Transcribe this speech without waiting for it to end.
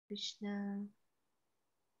Krishna.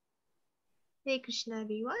 Hey Krishna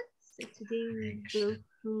everyone. So today we go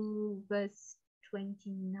through verse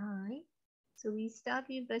 29. So we start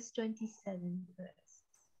with verse 27 first.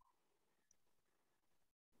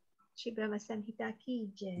 Shri Brahma Samhita ki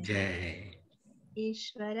jai. Jai.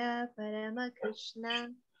 Ishvara Parama Krishna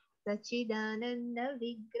Sachidananda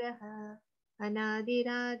Vigraha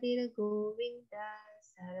Anadiradir Govinda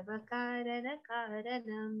Sarvakarana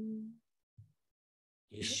Karanam.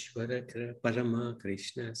 Ishvara Parama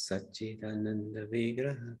Krishna Sachidananda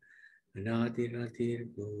Vigraha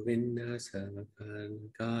Anadiradir Govinda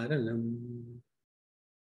Sarvakaranam.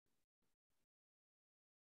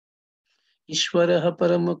 Ishvara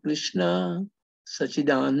Parama Krishna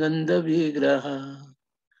Sachidananda Vigraha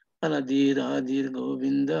Anadiradir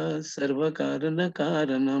Govinda Sarvakarana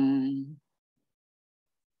Karanam.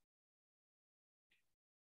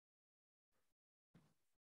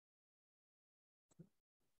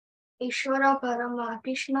 Ishvara Parama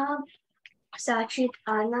Krishna Sachit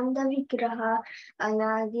Ananda Vigraha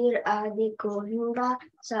Anadir Adi Govinda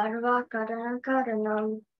Sarva Karana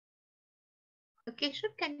Karanam. Okay, Shri,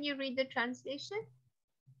 can you read the translation?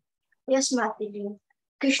 Yes, Mataji.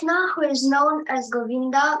 Krishna, who is known as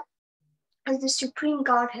Govinda, is the supreme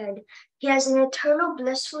Godhead. He has an eternal,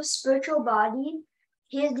 blissful, spiritual body.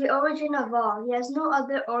 He is the origin of all. He has no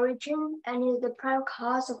other origin, and he is the prime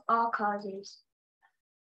cause of all causes.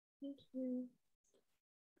 Thank you.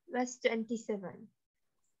 Verse 27.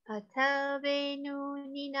 Atha venu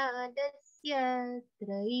ninadasya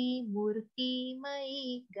trayi murti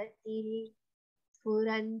mai gati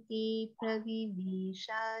Sfuranti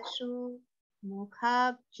pravivishashu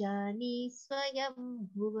mukhabjani swayam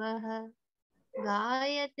bhuvaha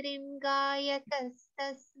Gayatrim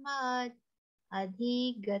gayatastasmad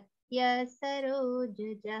adhigatya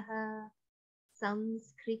sarojajaha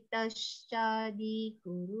Samskritashyadi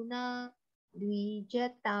Karuna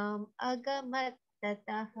Dvijatam agamat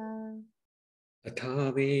tataha.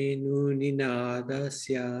 Athavenu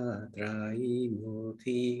ninadasya trayi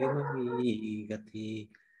murti mahi gati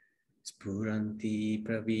spuranti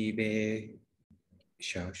pravive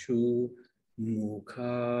shashu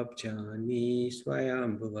mukhabjani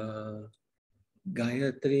swayambhuva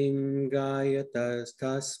Gayatrim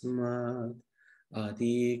gayatastasmad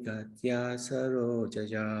adhigatya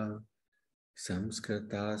sarojaja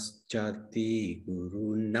Samskritasjati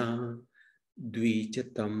guruna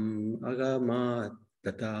dvijatam agamat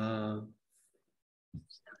tata.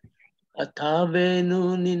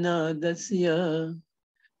 Athavenu ninadasya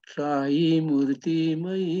Trayi Murti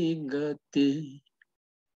Mai Gati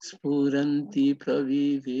Spuranti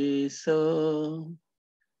Pravivesa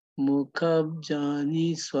Mukhabjani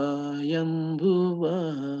Swayambhuva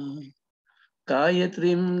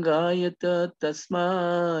Gayatrim Gayata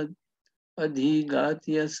Tasmad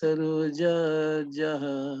Adhigatya Saroja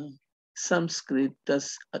Jaha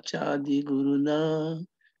Samskritas Achadi Guruna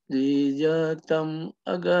Dvijatam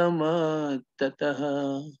Agamat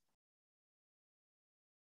Tataha.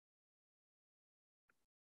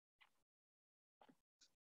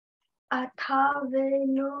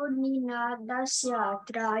 Athavenu ninadasya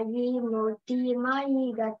trayi murti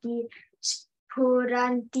mai gati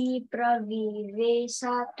spuranti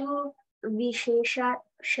pravivesatu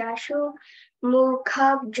visheshashu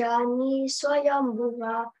mukhabjani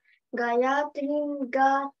swayambhuva gayatrim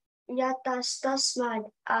gayatastasmad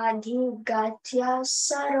adhigatya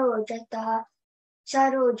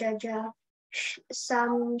sarojaja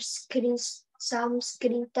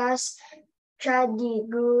samskritas Chadi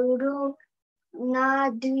Guru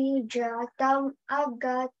Nadvijatam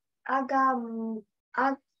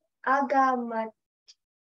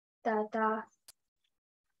Agamatata.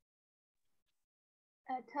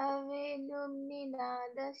 Athavenum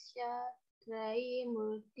ninadasya trayi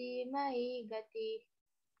murti mai gati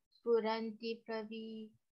Spuranti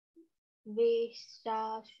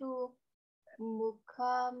praviveshashu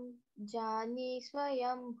mukham jani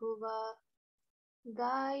swayam bhuva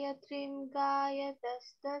Gayatrim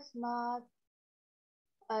gayatastasmat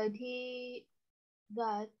adhigatya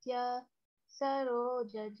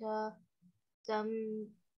sarojaja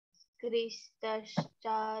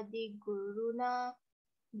samskristaschadi guruna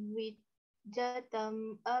vijatam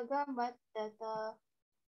agamattata.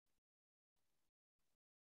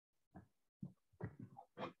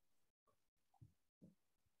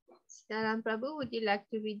 Sitaram Prabhu, would you like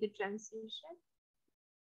to read the translation?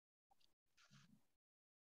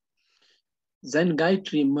 Zen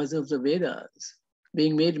Gayatri, mother of the Vedas,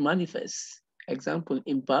 being made manifest, example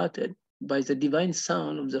imparted by the divine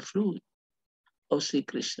sound of the flute of Sri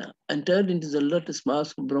Krishna, entered into the lotus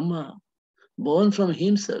mouth of Brahma, born from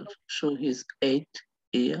himself through his 8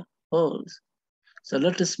 ear holes. So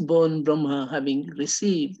lotus-born Brahma, having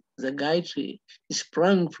received the Gayatri,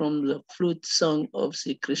 sprung from the flute song of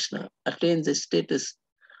Sri Krishna, attains the status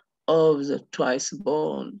of the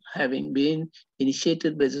twice-born, having been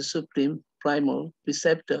initiated by the Supreme Primal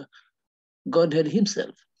Preceptor, Godhead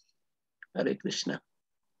Himself. Hare Krishna.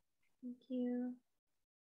 Thank you.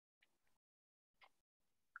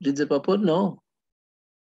 Did the purport? No.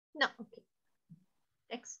 No, okay.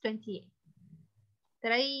 Text 28.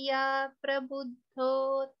 Traya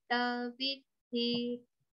prabudhota vidhi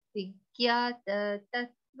vigyata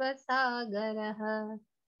tattva sagaraha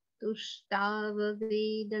तुष्टाव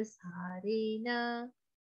वेद सारेण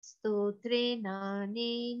स्तोत्रेण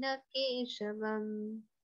नेन केशवम्.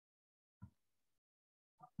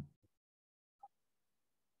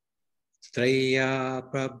 Traya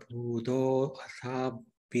prabhudo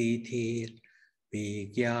athabidhir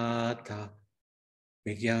vigyata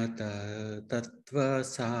tattva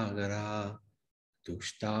sagara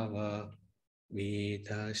tushtava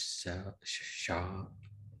vedasha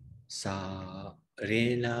sa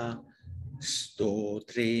rena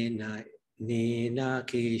stotrena nena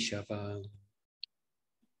keshava.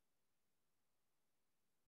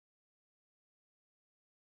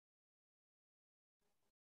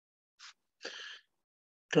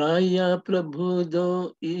 Traya prabhudo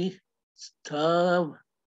isthav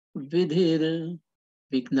vidhir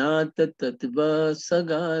vignata tattva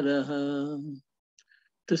sagaraha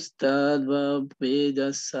tustadva veda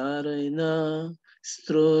sarena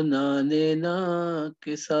stronanena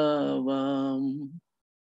kisavam.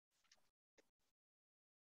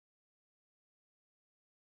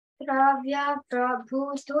 Travya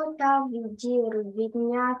prabhutota vijir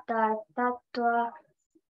vignata tattva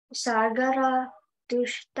sagara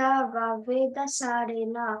tushta vaveda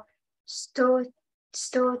sarena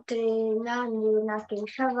stotrena nina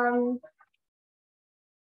keshavam.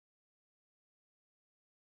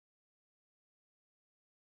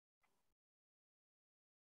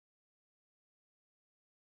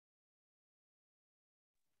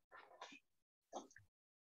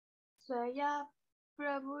 स्वया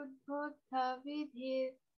प्रबुद्धोत्थ विधिर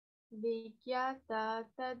विज्ञाता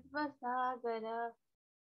तद्वसागर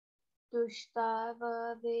तुष्टाव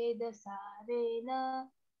वेदसारेण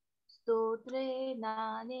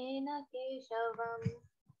स्तोत्रेणानेन केशवम्.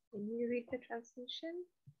 Can you read the translation?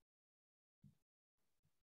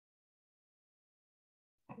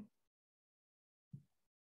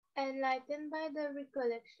 Enlightened by the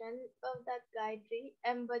recollection of that Gayatri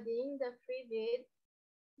embodying the free Ved,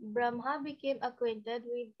 Brahma became acquainted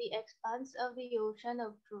with the expanse of the ocean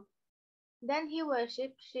of truth. Then he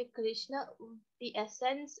worshipped Sri Krishna, the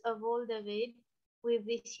essence of all the Ved, with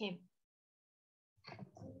this hymn.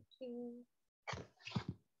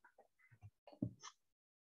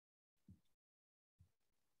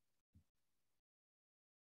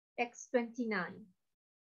 Text 29.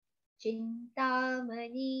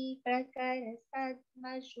 Chintamani prakara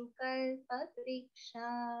sadmashukalpavriksha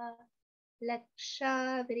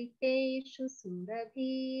lakshavriteshu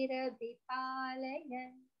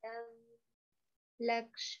surabhirabhipalayantam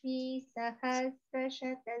lakshmi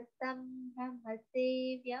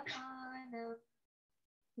sahasrashatasambhamasevyamanam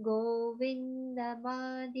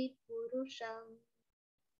govindamadipurusham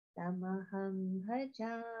tamaham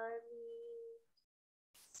bhajami.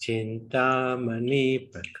 Chintamani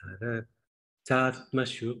prakara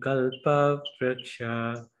tatmashukalpa vriksha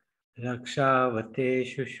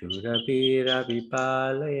lakshavateshu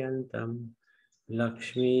shurabhirabhipalayantam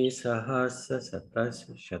lakshmi sahasra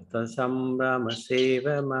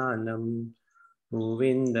shatasambhramasevamanam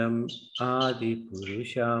govindam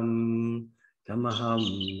adipurusham tamaham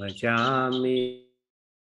bhajami.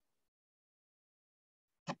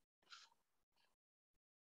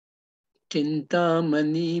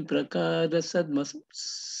 Chintamani prakara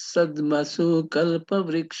sadmasu kalpa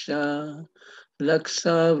vriksha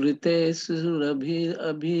laksha vrite surabhir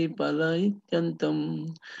abhipalayantam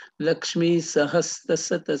lakshmi sahasra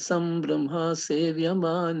satasam brahma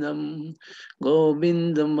sevyamanam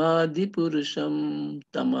govindamadi purusham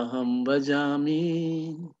tamaham bhajami.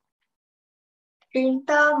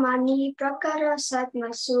 Chintamani prakara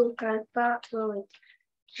satmasu kalpa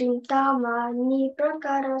Chintamani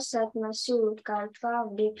prakara satmasu kalpa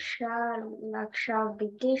diksha laksha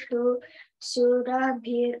vidishu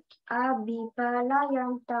surabhir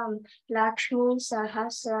abhipalayantam lakshmi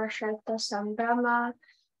sahasra shata sambrama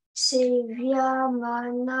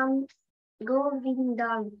sevyamanam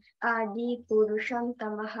govindam adi purusham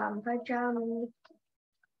tamaham bhajami.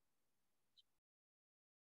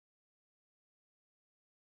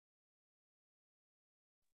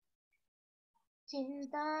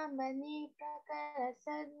 Chintamani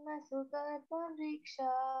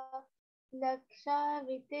प्रकरसन्मसुगर्भवृक्षा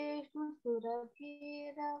लक्षावृतेषु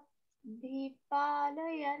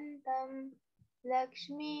सुरभिरभिपालयन्तम्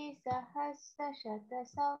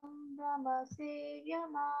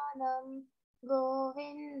लक्ष्मीसहस्रशतसम्भ्रमसेव्यमानं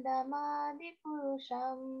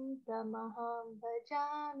गोविन्दमादिपुरुषं तमहं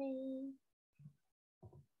भजामि.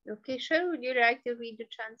 Okay, sure. Would you like to read the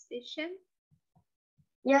translation?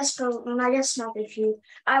 Yes, Mataji.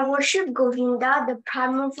 I worship Govinda, the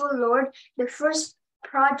primeval Lord, the first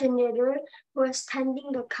progenitor who is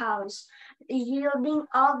tending the cows, yielding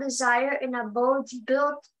all desire in abodes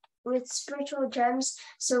built with spiritual gems,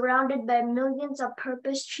 surrounded by millions of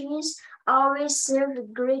purpose trees, always served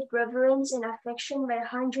with great reverence and affection by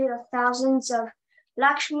hundreds of thousands of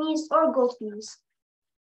Lakshmis or Gopis.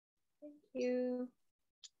 Thank you.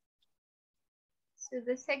 So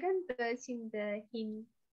the second verse in the hymn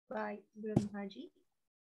by Brahmaji,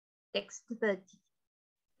 text 30.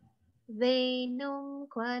 Venum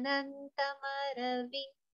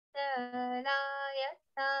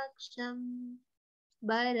kvanantamaravindalayataksham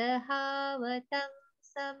barahavatam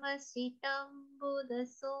samasitam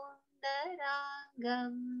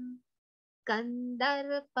buddhasundarangam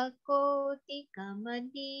kandarpakoti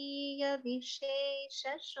kamadiya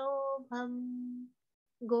vishesha shobham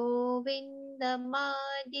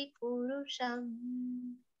Govindamadi Purusham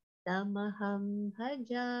Tamaham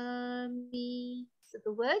Bhajami. So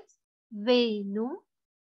the words Venu,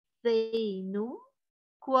 Venu,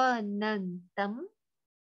 Kwanantam,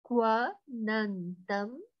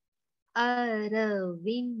 Kwanantam,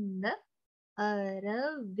 Aravinda,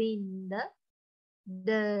 Aravinda,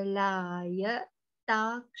 Dalaya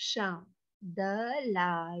Taksham,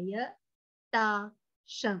 Dalaya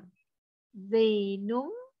Taksham. Venum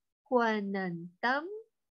Kwanantam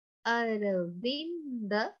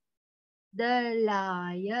Aravinda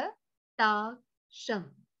Dalaya Taksham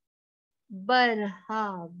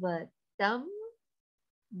Barhavatam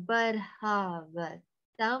Barhavatam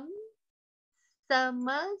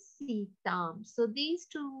Samasitam. So these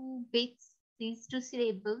two bits, these two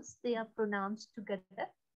syllables, they are pronounced together.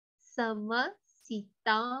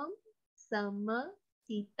 Samasitam,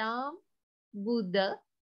 Samasitam Buddha.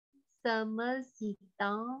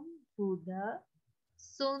 Samasitam Buddha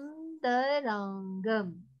Sundarangam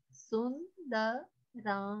Sundarangam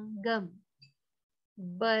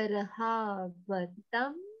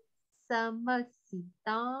Barhavatam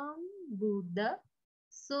Samasitam Buddha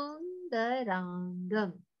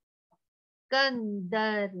Sundarangam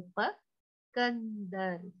Kandarpa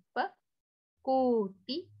Kandarpa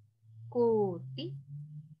Koti Koti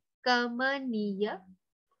Kamaniya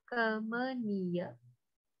Kamaniya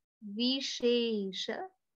Vishesha,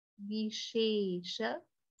 Vishesha,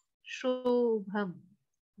 Shobham,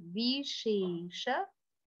 Vishesha,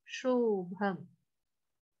 Shobham,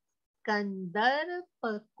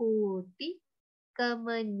 Kandarpakoti,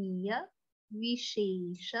 Kamaniya,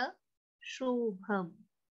 Vishesha, Shobham,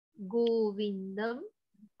 Govindam,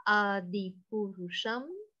 Adipurusham,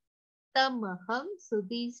 Tamaham. So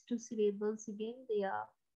these two syllables again, they are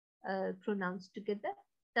pronounced together.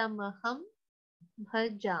 Tamaham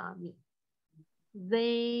Bhajami.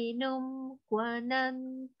 Venum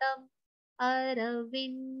Kwanantam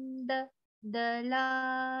Aravinda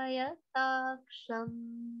Dalaya Taksham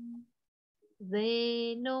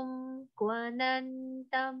Venum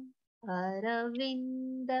Kwanantam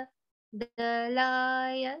Aravinda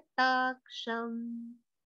Dalaya Taksham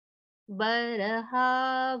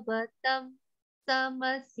Barhavatam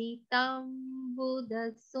Samasitam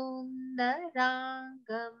Buddha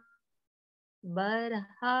Sundarangam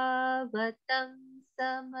Barhavatam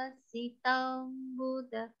Samasitam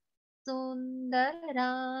Buddha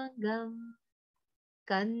Sundarangam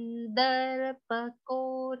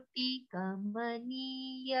Kandarpakoti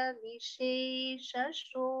Kamaniya Vishesha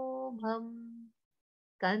Shobham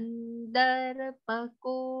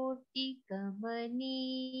Kandarpakoti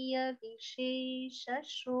Kamaniya Vishesha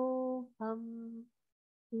Shobham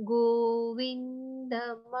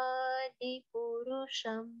Govindamadi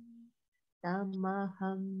Purusham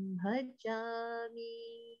Tamaham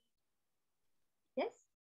Bhajami. Yes?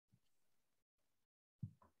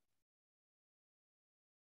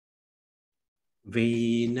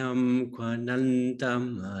 Venam Kwanantam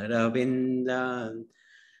Aravindam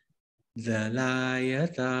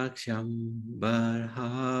Dalayataksham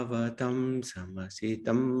Barhavatam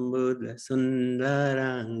Samasitam Buddha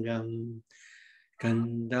Sundarangam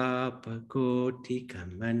Kandapakoti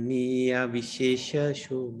Kamaniya Vishesha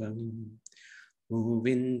Shobham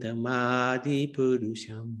Govindamadi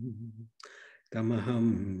Purusham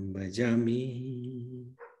Tamaham Bhajami.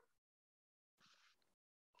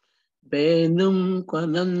 Venum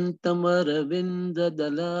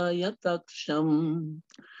Kwanantamaravindalayatakszam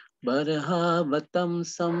Barhavatam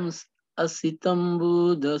Sams Asitam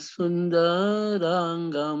Buddha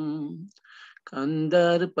Sundarangam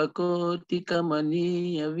Kandarpakoti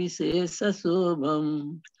Kamaniya Visesa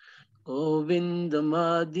Sobham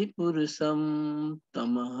Govindamadi Purusam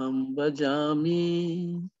Tamaham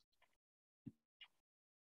Bhajami.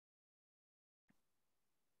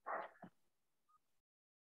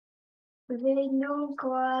 Venum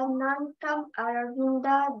Kwanantam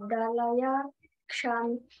Aravinda Dalaya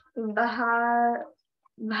Ksham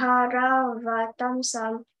Bharavatam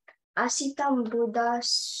Sam Asitam Buddha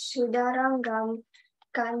Sudarangam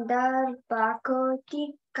Kandar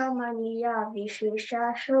Bhakoti Kamaniya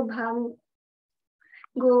Vishesha Shubham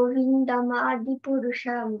Govindamadi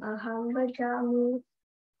Purusham Aham Bhajami.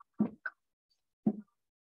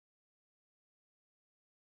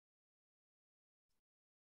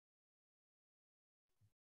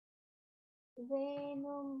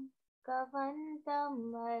 Venum Kavantam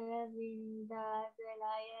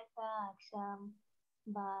Aravindalayatakszam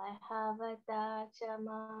Bharhavata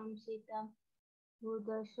Chamam Sitam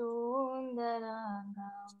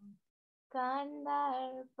Buddhasundarangam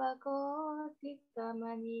Kandarpakoti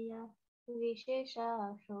Kamaniya Vishesha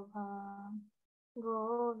Shobham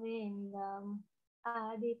Govindam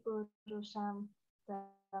Adipurusham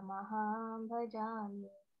Tamaham Bhajami.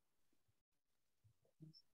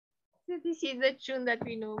 So this is the tune that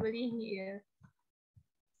we normally hear.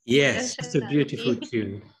 Yes, it's a Darshanati. beautiful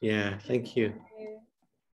tune. Yeah, thank you. Yeah.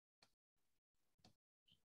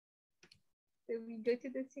 So we go to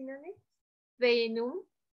the singer next. Venum,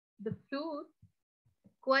 the flute.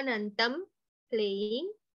 Kwanantam,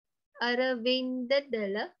 playing.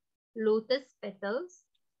 Aravindadala, lotus petals.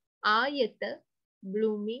 Ayata,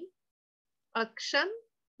 blooming. Aksham,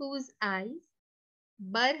 whose eyes.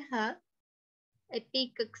 Barha, a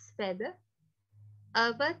peacock's feather.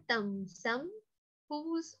 Avatamsam,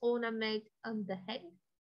 whose ornament on the head.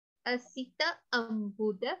 Asita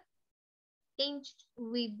Ambuddha, tinged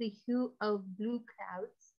with the hue of blue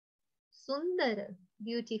clouds. Sundara,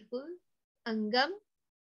 beautiful. Angam,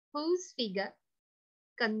 whose figure.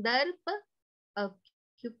 Kandarpa, of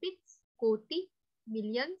cupids. Koti,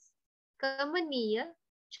 millions. Kamaniya,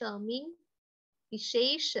 charming.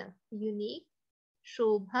 Vishesha, unique.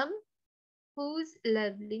 Shobham, whose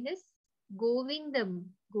loveliness. Govindam,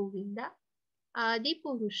 Govinda.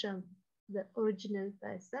 Adipurusham, the original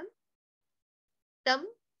person. Tam,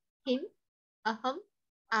 him. Aham,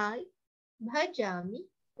 I. Bhajami,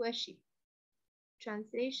 worship.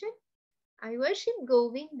 Translation: I worship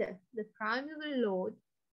Govinda, the primeval Lord,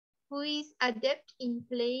 who is adept in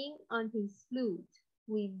playing on his flute,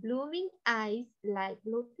 with blooming eyes like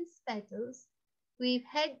lotus petals, with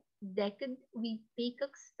head decked with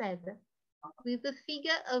peacock's feather, with a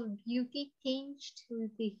figure of beauty tinged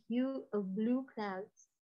with the hue of blue clouds,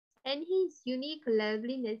 and his unique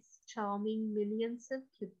loveliness charming millions of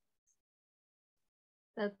cupids.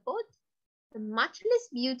 Purport: the matchless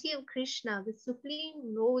beauty of Krishna, the supreme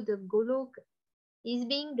lord of Goloka, is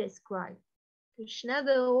being described. Krishna,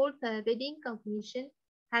 the all-pervading cognition,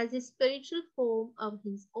 has a spiritual form of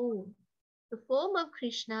his own. The form of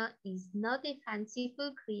Krishna is not a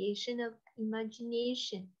fanciful creation of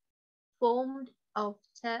imagination, formed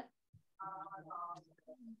after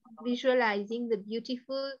visualizing the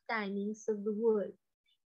beautiful timings of the world.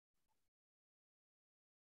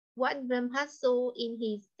 What Brahma saw in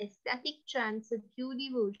his ecstatic trance of pure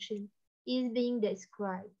devotion is being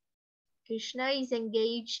described. Krishna is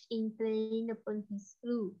engaged in playing upon his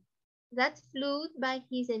flute. That flute, by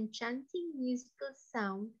his enchanting musical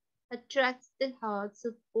sound, attracts the hearts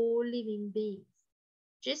of all living beings.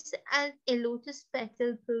 Just as a lotus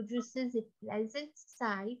petal produces a pleasant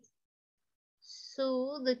sight,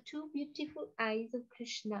 so the two beautiful eyes of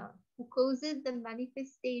Krishna, who causes the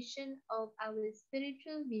manifestation of our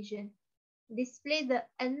spiritual vision, display the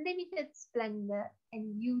unlimited splendor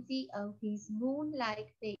and beauty of his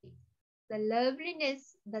moon-like face, the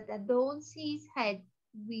loveliness that adorns his head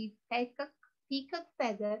with peacock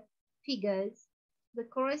feather figures, the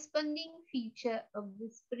corresponding feature of the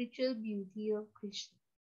spiritual beauty of Krishna.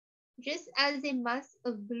 Just as a mass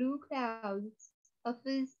of blue clouds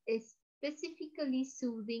offers a specifically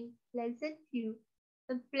soothing, pleasant hue,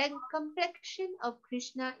 the complexion of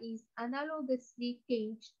Krishna is analogously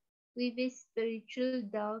tinged with a spiritual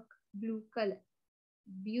dark blue color.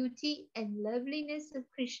 Beauty and loveliness of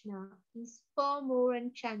Krishna is far more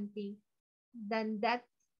enchanting than that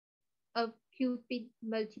of Cupid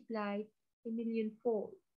multiplied a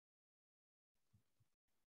millionfold.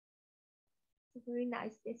 It's a very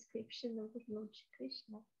nice description of the Lord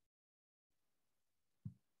Krishna.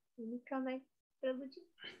 Any comment, Prabhuji?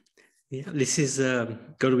 Yeah, this is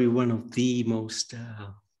going to be one of the most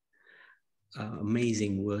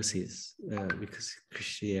amazing verses because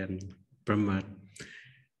Brahma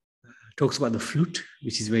talks about the flute,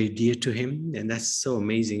 which is very dear to him, and that's so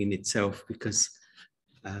amazing in itself because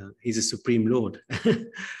he's a Supreme Lord.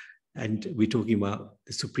 And we're talking about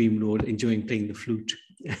the Supreme Lord enjoying playing the flute.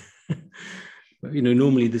 But,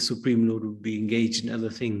 normally the Supreme Lord would be engaged in other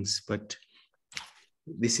things, but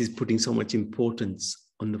this is putting so much importance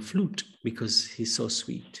on the flute because he's so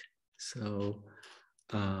sweet. So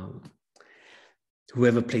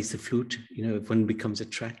whoever plays the flute, if one becomes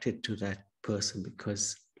attracted to that person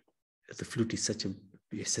because the flute is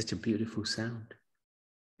such a beautiful sound.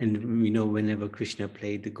 And we know whenever Krishna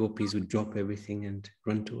played, the gopis would drop everything and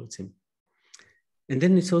run towards him. And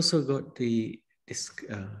then it's also got the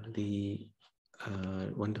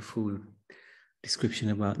wonderful description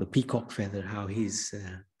about the peacock feather, how his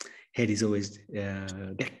head is always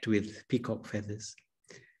decked with peacock feathers.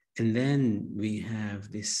 And then we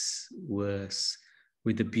have this verse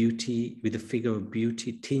with the figure of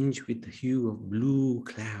beauty tinged with the hue of blue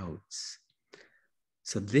clouds.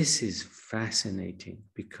 So this is fascinating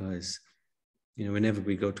because, whenever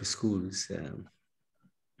we go to schools,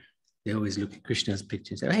 they always look at Krishna's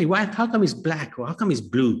picture and say, hey, how come he's black? Or how come he's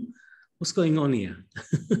blue? What's going on here?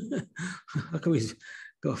 How come he's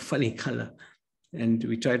got a funny color? And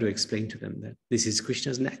we try to explain to them that this is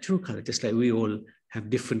Krishna's natural color, just like we all have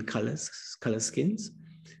different color skins.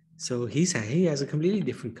 So he has a completely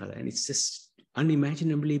different color, and it's just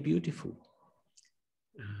unimaginably beautiful.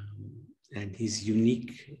 And his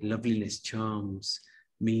unique loveliness charms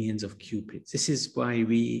millions of cupids. This is why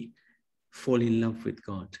we fall in love with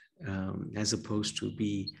God, as opposed to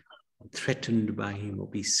be threatened by him or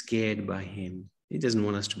be scared by him. He doesn't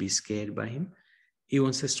want us to be scared by him. He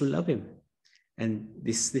wants us to love him. And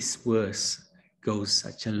this verse goes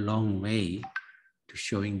such a long way to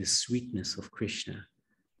showing the sweetness of Krishna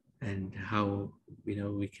and how,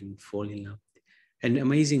 we can fall in love. And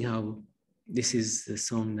amazing how this is the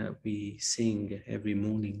song that we sing every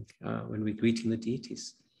morning when we're greeting the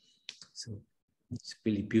deities. So it's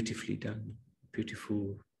really beautifully done,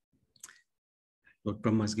 beautiful. Lord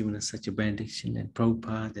Brahma has given us such a benediction, and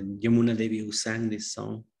Prabhupada and Yamuna Devi who sang this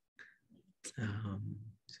song.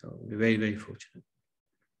 So we're very, very fortunate.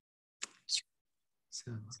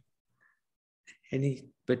 So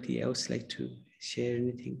anybody else like to share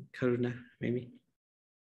anything? Karuna, maybe?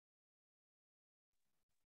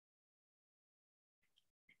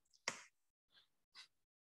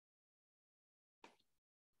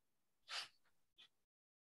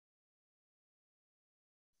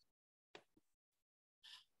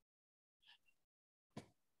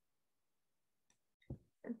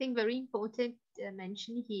 Something very important to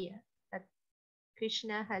mention here, that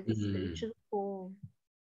Krishna has a spiritual form.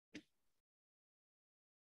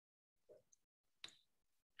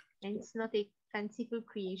 And it's not a fanciful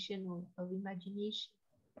creation of imagination.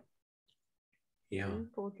 Yeah. Very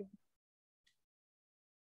important.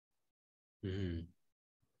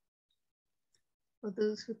 For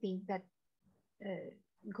those who think that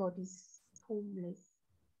God is formless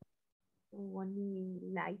or only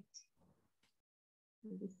light,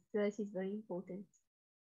 this verse is very important.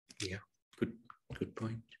 Yeah, good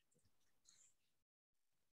point.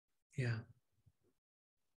 Yeah,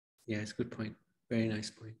 it's a good point. Very nice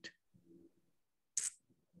point.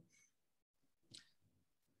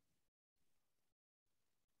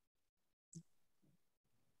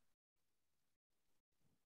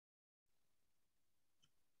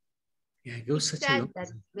 Yeah, it goes it's such a long sad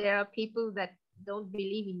that there are people that don't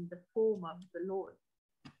believe in the form of the Lord.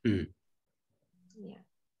 Yeah.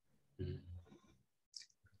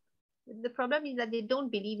 The problem is that they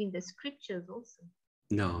don't believe in the scriptures also.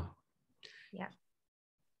 No. Yeah.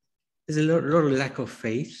 There's a lot of lack of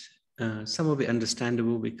faith. Some of it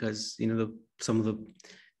understandable because, some of the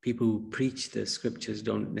people who preach the scriptures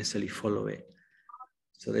don't necessarily follow it.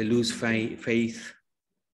 So they lose faith.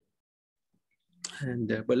 And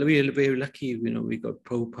but we're very lucky, we got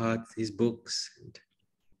Prabhupada, his books, and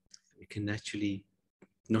we can actually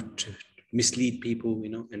not mislead people,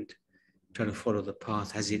 and try to follow the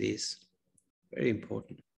path as it is. Very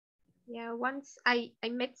important. Yeah, once I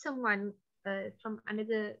met someone from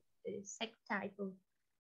another sect type of,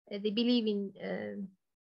 they believe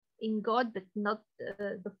in God, but not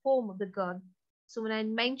the form of the God. So when I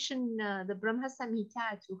mentioned the Brahma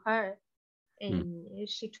Samhita to her, and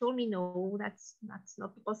she told me, no, that's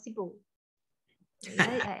not possible. But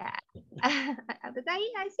I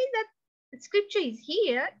say that the scripture is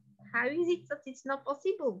here. How is it that it's not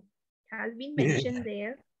possible? It has been mentioned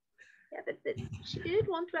there. Yeah, but she didn't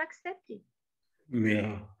want to accept it.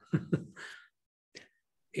 Yeah.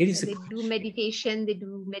 It is They do meditation, they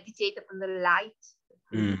do meditate upon the light.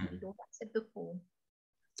 They don't accept the form.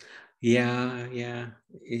 Yeah, yeah.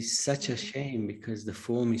 It's such a shame because the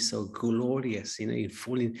form is so glorious. You know, you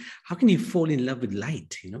fall in. How can you fall in love with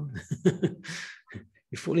light? You know,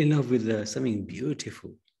 you fall in love with something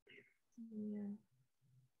beautiful. Yeah.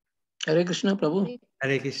 Hare Krishna, Prabhu.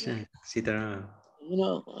 Hare Krishna, Sitaram. You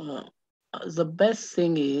know, the best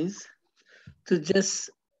thing is to just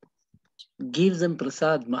give them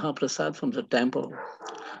prasad, Mahaprasad from the temple.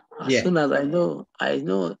 As Yeah. soon as I know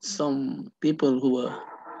some people who are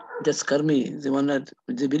just karmi,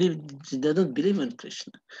 they don't believe in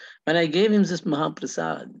Krishna. When I gave him this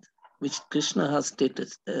Mahaprasad, which Krishna has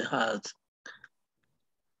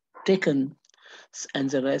taken, and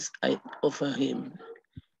the rest I offer him.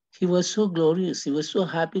 He was so glorious. He was so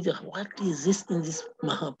happy. That, what is this in this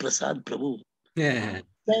Mahaprasad, Prabhu? Yeah.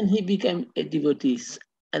 Then he became a devotee.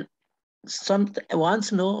 And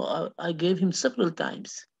I gave him several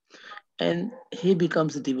times. And he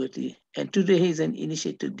becomes a devotee. And today he is an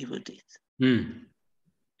initiated devotee. Mm.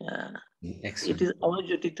 It Excellent. is our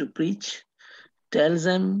duty to preach, tell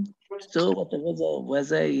them. So whatever the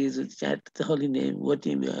waza is, chant the holy name,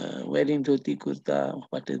 wearing dhoti kurta,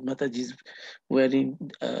 what is Mataji's wearing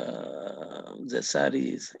the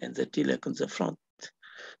saris and the tilak on the front.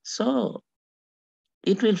 So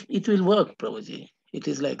it will work, Prabhuji. It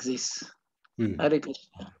is like this. Hare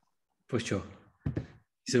Krishna. For sure.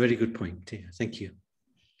 It's a very good point. Yeah, thank you.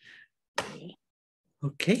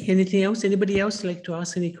 Okay, anything else? Anybody else like to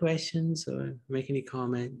ask any questions or make any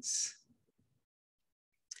comments?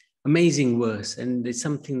 Amazing verse, and it's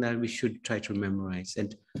something that we should try to memorize.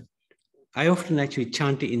 And I often actually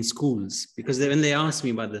chant it in schools because when they ask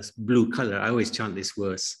me about this blue color, I always chant this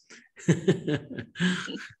verse.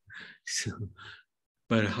 So,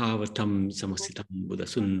 Parhavatam samasitam Buddha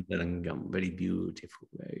sundarangam. Very beautiful,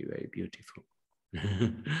 very, very beautiful.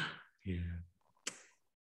 Yeah.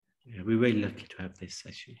 Yeah, we're very lucky to have this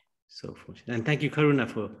actually. So fortunate. And thank you, Karuna,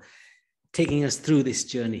 for taking us through this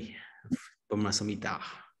journey of Brahma Samhita.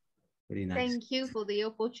 Very nice. Thank you for the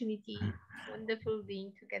opportunity. Wonderful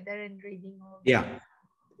being together and reading all. Yeah.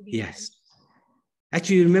 Yes.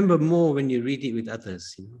 Actually, you remember more when you read it with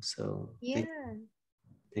others, you know. So yeah.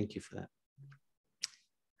 Thank you for that.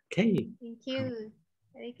 Okay. Thank you.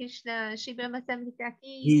 Hare Krishna. Shri Brahma Samhita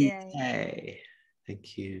ki Yay. jai.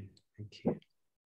 Thank you. Thank you.